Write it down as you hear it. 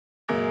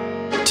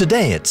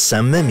Today at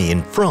Saint-Mémy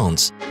in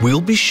France,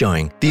 we'll be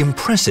showing the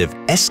impressive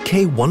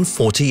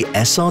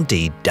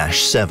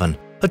SK140SRD-7,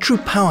 a true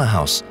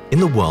powerhouse in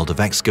the world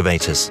of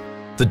excavators.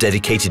 The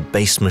dedicated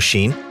base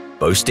machine,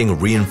 boasting a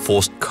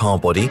reinforced car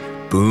body,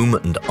 boom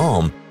and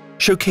arm,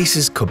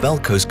 showcases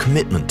Kobelco's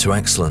commitment to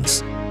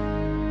excellence.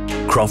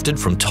 Crafted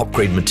from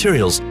top-grade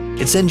materials,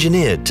 it's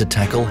engineered to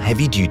tackle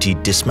heavy-duty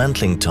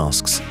dismantling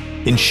tasks,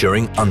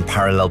 ensuring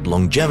unparalleled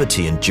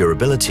longevity and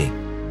durability.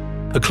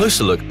 A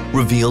closer look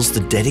reveals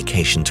the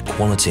dedication to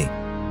quality.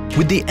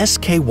 With the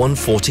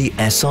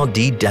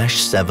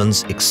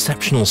SK140SRD-7's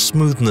exceptional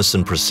smoothness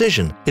and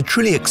precision, it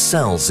truly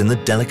excels in the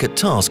delicate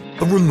task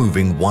of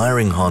removing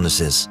wiring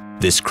harnesses.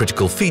 This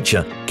critical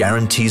feature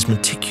guarantees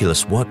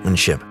meticulous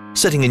workmanship,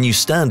 setting a new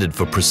standard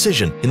for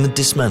precision in the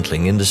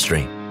dismantling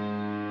industry.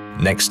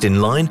 Next in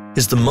line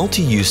is the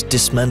multi-use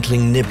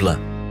dismantling nibbler,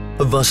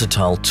 a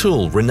versatile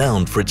tool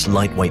renowned for its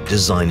lightweight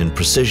design and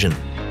precision.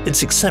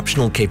 Its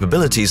exceptional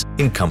capabilities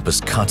encompass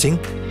cutting,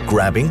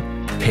 grabbing,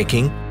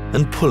 picking,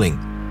 and pulling,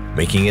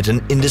 making it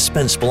an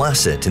indispensable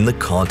asset in the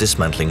car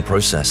dismantling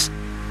process.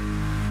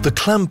 The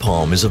clamp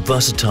arm is a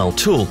versatile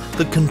tool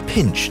that can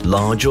pinch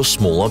large or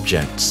small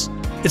objects.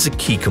 It's a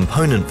key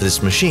component for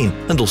this machine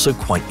and also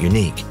quite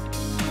unique.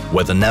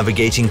 Whether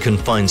navigating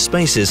confined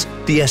spaces,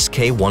 the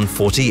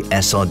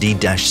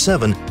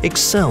SK140SRD-7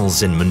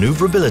 excels in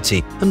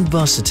maneuverability and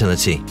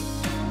versatility,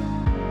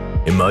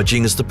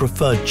 emerging as the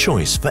preferred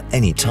choice for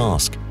any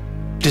task.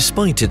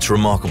 Despite its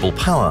remarkable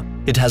power,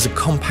 it has a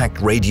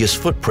compact radius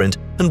footprint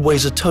and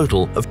weighs a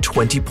total of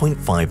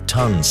 20.5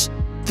 tons.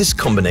 This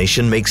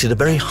combination makes it a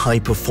very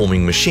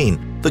high-performing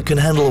machine that can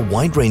handle a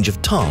wide range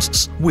of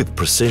tasks with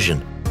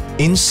precision.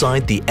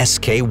 Inside the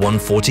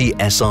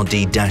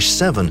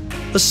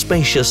SK140SRD-7, a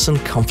spacious and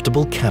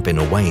comfortable cabin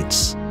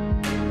awaits.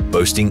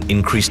 Boasting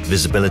increased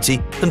visibility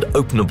and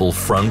openable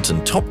front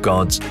and top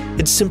guards,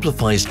 it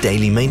simplifies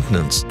daily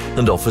maintenance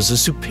and offers a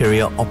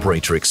superior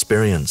operator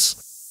experience.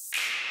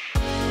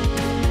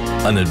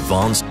 An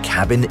advanced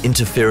cabin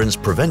interference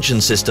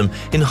prevention system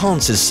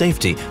enhances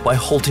safety by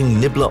halting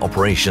nibbler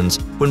operations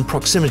when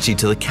proximity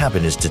to the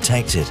cabin is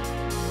detected.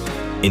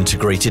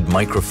 Integrated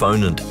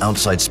microphone and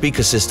outside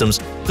speaker systems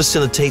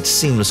facilitate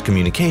seamless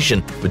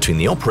communication between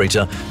the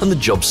operator and the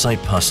job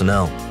site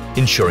personnel,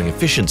 ensuring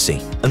efficiency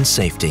and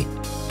safety.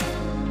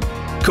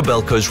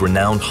 Kobelco's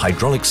renowned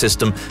hydraulic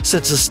system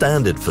sets a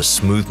standard for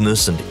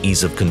smoothness and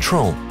ease of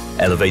control,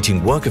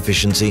 elevating work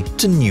efficiency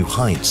to new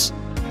heights.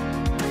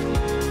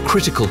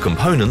 Critical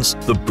components,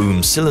 the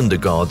boom cylinder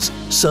guards,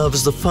 serve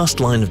as the first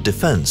line of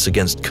defense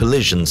against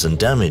collisions and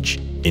damage,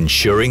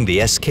 ensuring the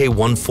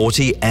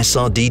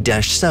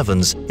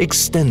SK140SRD-7's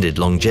extended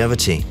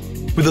longevity.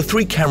 With a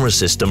 3-camera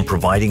system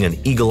providing an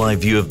eagle-eye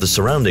view of the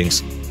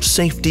surroundings,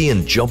 safety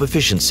and job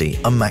efficiency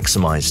are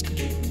maximized.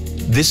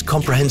 This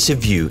comprehensive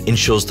view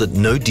ensures that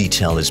no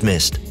detail is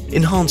missed,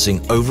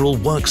 enhancing overall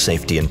work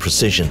safety and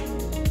precision.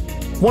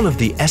 One of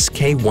the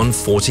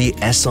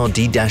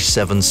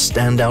SK140SRD-7's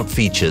standout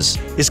features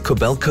is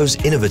Kobelco's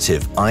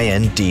innovative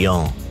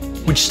INDR,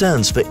 which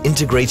stands for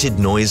Integrated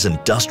Noise and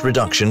Dust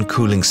Reduction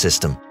Cooling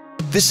System.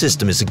 This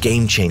system is a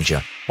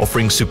game-changer,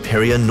 offering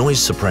superior noise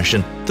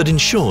suppression that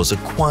ensures a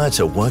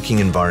quieter working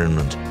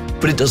environment.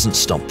 But it doesn't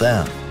stop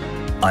there.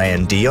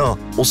 INDR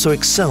also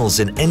excels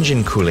in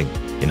engine cooling,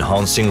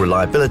 enhancing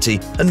reliability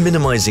and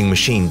minimizing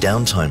machine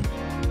downtime.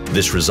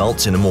 This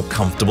results in a more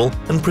comfortable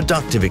and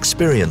productive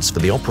experience for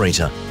the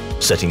operator,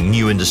 setting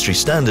new industry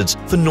standards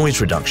for noise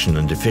reduction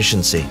and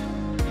efficiency.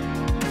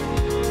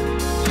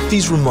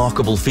 These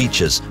remarkable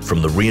features,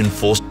 from the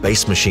reinforced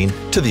base machine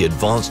to the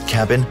advanced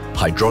cabin,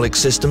 hydraulic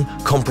system,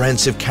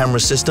 comprehensive camera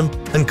system,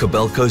 and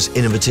Kobelco's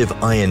innovative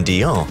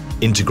INDR,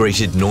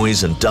 integrated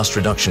noise and dust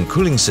reduction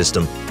cooling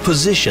system,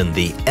 position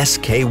the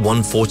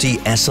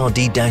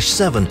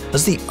SK140SRD-7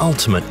 as the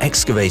ultimate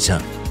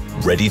excavator,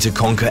 ready to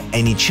conquer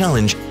any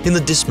challenge in the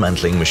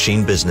dismantling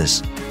machine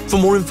business. For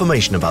more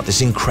information about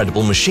this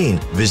incredible machine,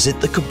 visit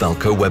the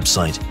Kobelco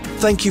website.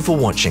 Thank you for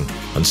watching,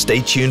 and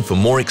stay tuned for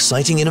more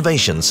exciting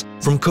innovations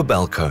from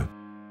Kobelco.